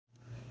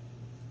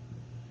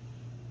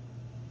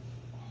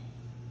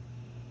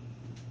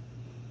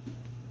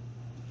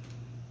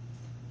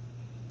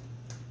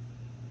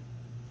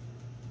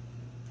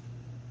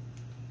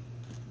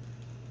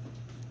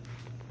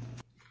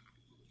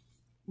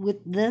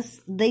With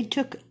this, they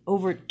took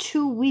over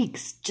 2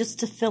 weeks just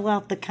to fill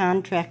out the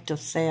contract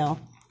of sale.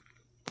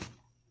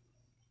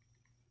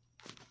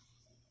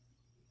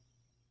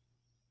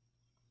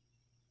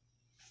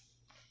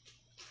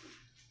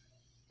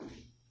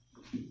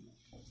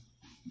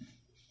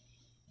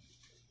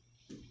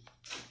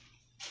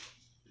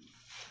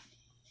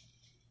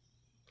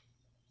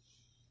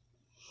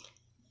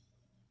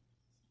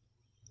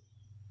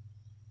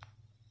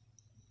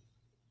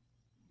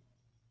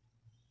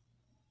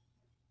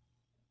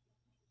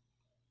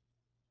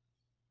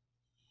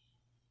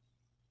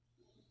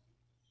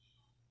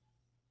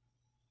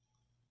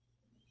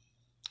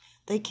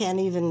 They can't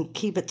even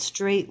keep it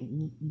straight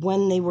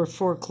when they were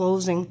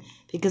foreclosing,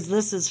 because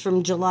this is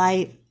from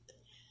July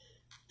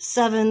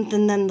 7th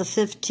and then the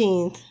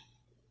 15th.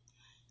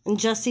 And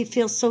Jesse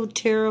feels so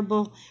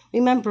terrible.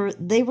 Remember,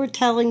 they were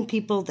telling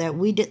people that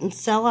we didn't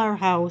sell our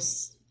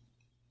house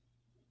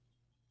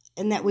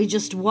and that we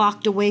just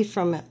walked away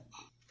from it.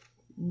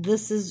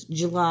 This is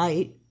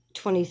July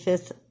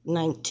 25th,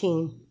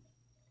 19.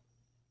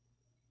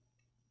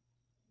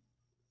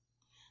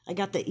 I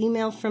got the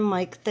email from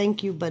Mike,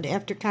 thank you, but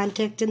after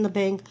contacting the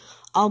bank,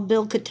 all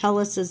Bill could tell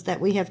us is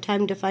that we have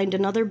time to find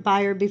another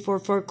buyer before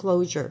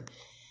foreclosure.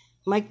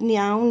 Mike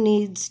now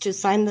needs to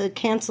sign the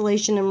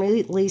cancellation and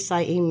release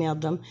I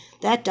emailed them.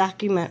 That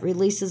document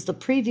releases the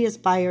previous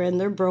buyer and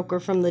their broker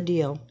from the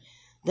deal.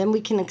 Then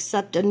we can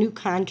accept a new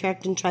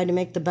contract and try to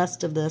make the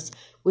best of this.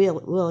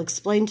 We'll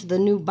explain to the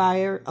new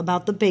buyer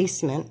about the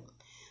basement.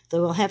 They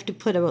will have to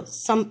put a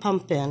sump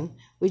pump in.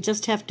 We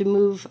just have to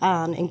move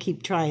on and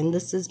keep trying.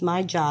 This is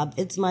my job.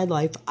 It's my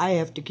life. I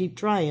have to keep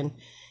trying.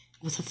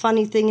 But the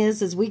funny thing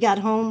is we got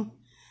home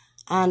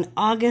on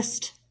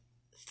August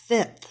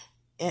 5th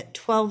at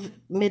 12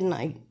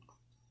 midnight,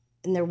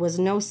 and there was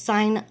no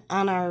sign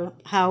on our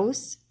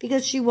house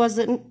because she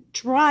wasn't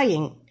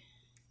trying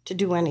to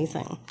do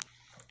anything.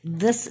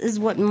 This is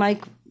what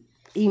Mike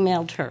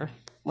emailed her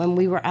when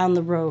we were on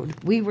the road.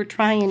 We were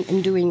trying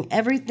and doing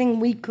everything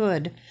we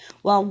could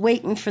while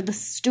waiting for the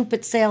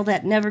stupid sale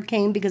that never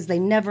came because they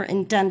never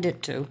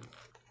intended to.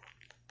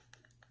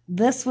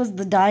 This was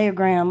the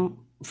diagram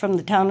from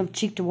the town of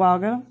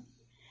Cheektowaga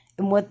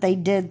and what they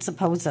did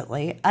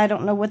supposedly. I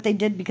don't know what they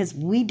did because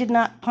we did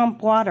not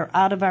pump water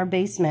out of our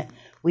basement.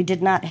 We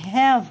did not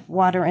have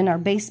water in our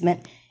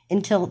basement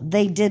until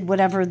they did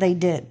whatever they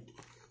did.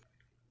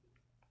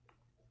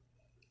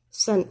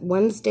 Sent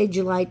Wednesday,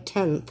 July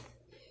 10th.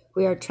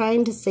 We are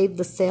trying to save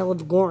the sale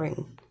of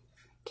Goring.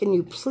 Can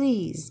you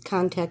please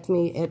contact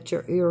me at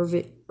your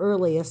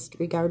earliest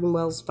regarding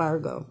Wells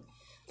Fargo?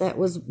 That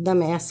was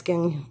them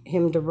asking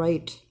him to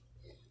write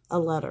a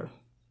letter,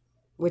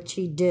 which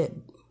he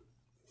did.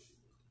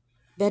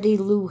 Betty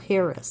Lou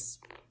Harris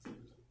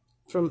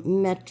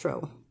from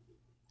Metro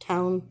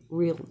Town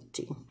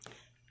Realty.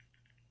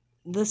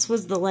 This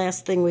was the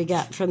last thing we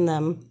got from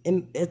them.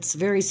 And it's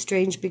very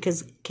strange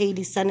because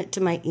Katie sent it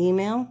to my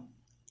email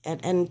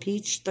at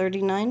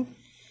npeach39,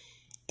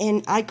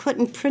 and I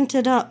couldn't print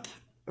it up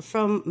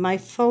from my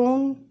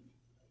phone.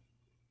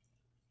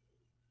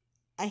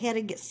 I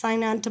had to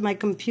sign on to my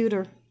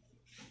computer. It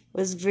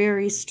was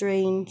very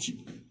strange.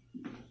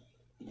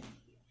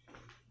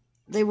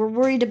 They were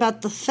worried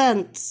about the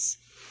fence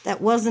that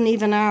wasn't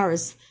even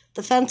ours.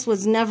 The fence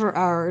was never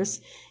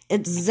ours.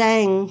 It's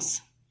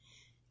Zhang's.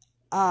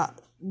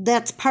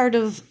 That's part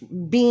of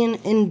being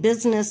in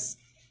business,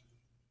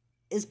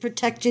 is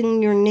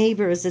protecting your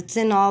neighbors. It's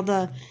in all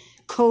the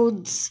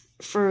codes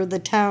for the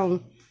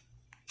town.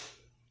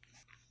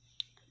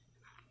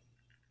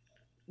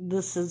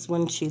 This is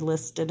when she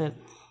listed it.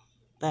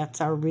 That's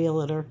our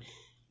realtor,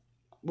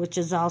 which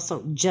is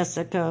also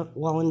Jessica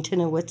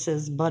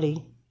Walentinowicz's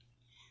buddy.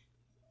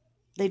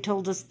 They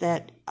told us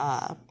that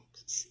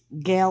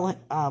Gail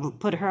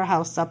put her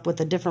house up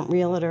with a different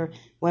realtor.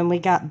 When we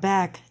got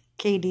back,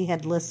 Katie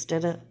had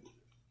listed it.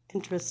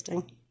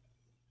 Interesting.